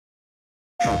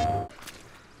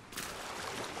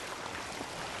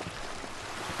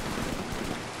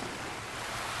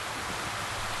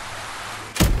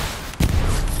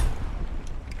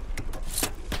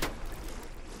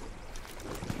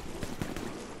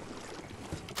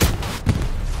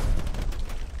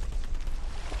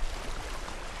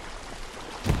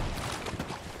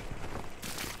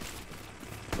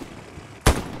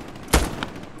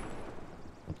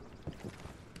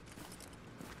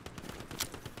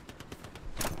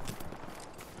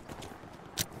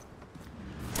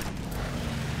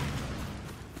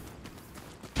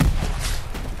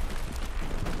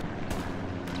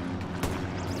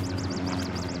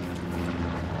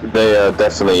They are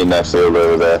definitely in that field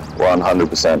over there,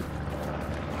 100%.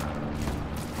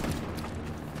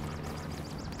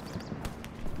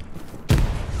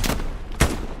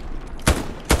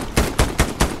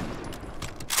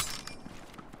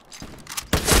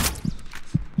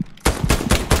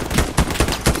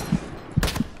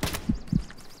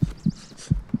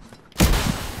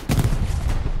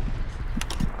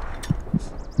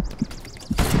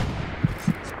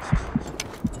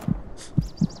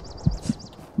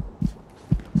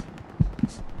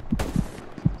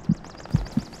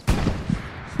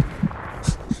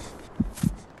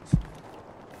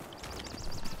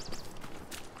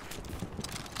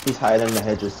 He's hiding in the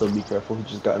hedges, so be careful. He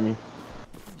just got me.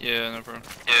 Yeah, no problem.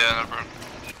 Yeah,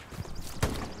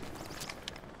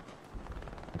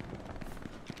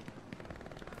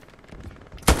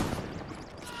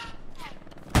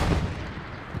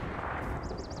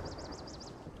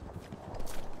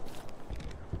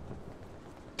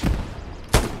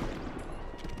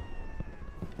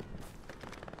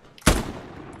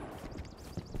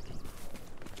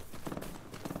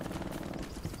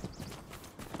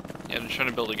 I'm trying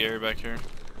to build a Gary back here.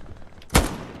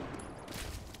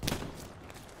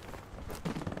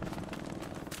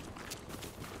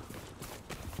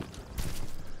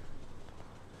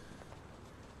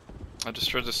 I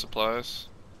destroyed the supplies.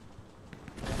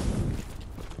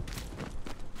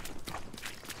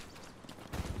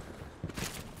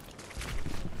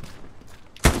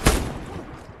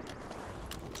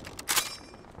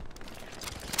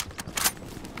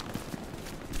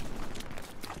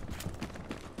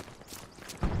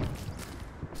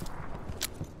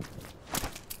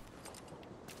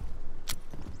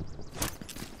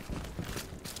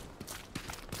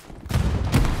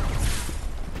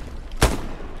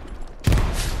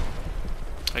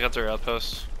 I got their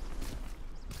outpost.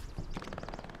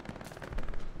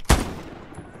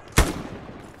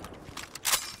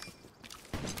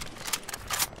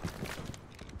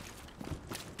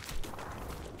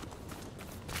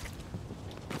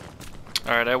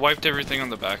 Alright, I wiped everything on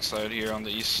the backside here on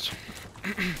the east.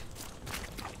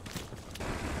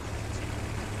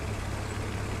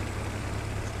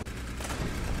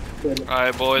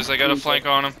 Alright boys, I got a flank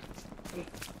on him.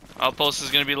 Outpost is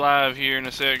gonna be live here in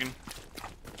a second.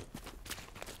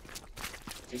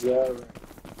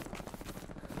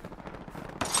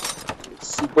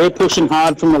 We're pushing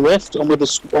hard from the left. I'm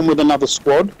with another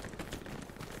squad.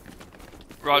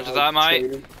 Roger that,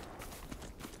 mate.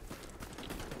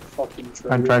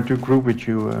 I'm trying to group with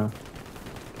you,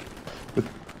 but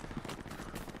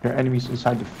there are enemies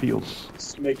inside the field.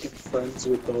 Just making friends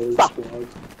with the other squad.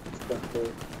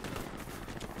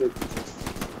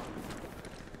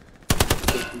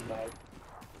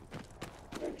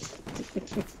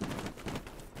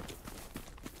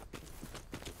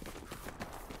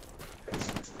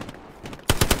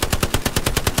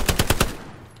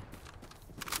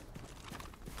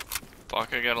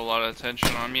 Fuck, I got a lot of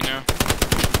attention on me now.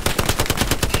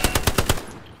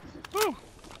 Woo!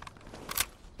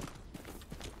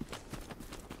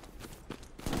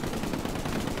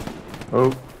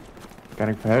 Oh,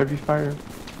 getting heavy fire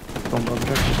from the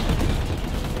objective.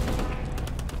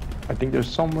 I think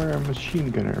there's somewhere a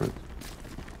machine gunner.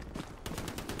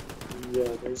 Yeah,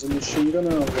 there's a machine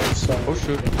gunner on one side. Oh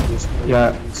shit.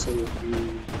 Yeah.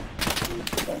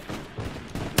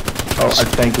 Oh, our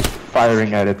tank is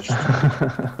firing at it.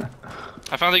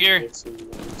 I found the Gary.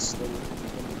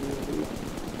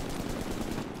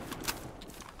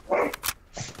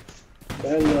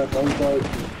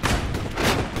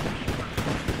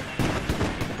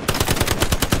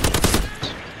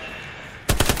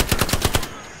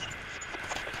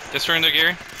 Destroying the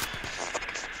Gary.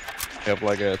 You have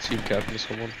like a team captain or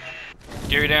someone?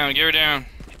 Gary down, Gary down.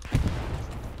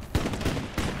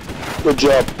 Good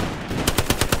job.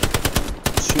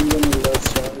 Shoot on the left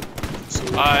side.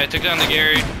 I took down the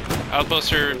Gary.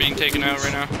 Outposts are being taken out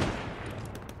right now.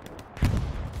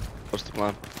 What's the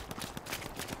plan?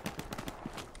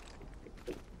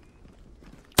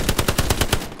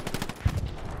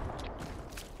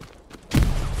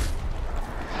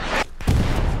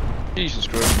 Jesus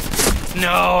Christ.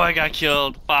 No, I got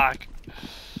killed. Fuck.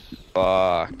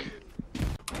 Fuck.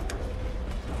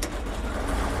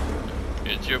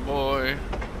 It's your boy.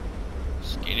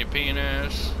 Skinny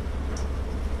penis.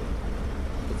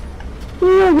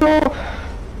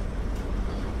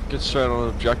 Get straight on an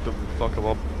objective and fuck him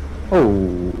up.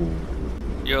 Oh.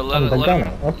 Yo, I'm the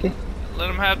gunner. Okay. let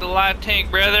him have the light tank,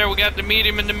 brother. We got to meet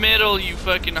him in the middle, you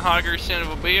fucking hogger son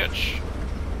of a bitch.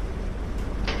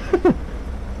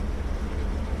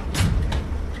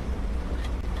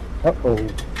 Uh-oh.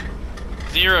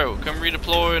 Zero, come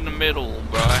redeploy in the middle,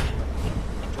 bro.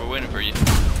 We're waiting for you.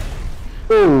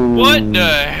 Ooh. What the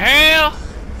hell?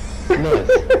 Nice.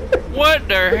 What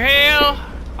the hell?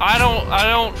 I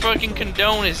don't fucking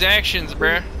condone his actions,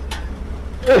 bruh.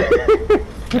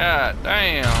 God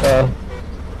damn.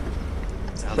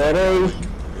 Sorry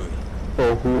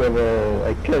for whoever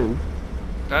I killed.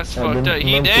 That's fucked up.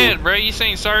 He dead, bro. You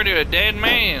saying sorry to a dead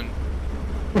man?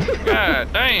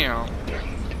 God damn.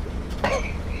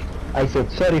 I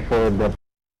said sorry for the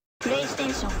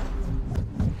PlayStation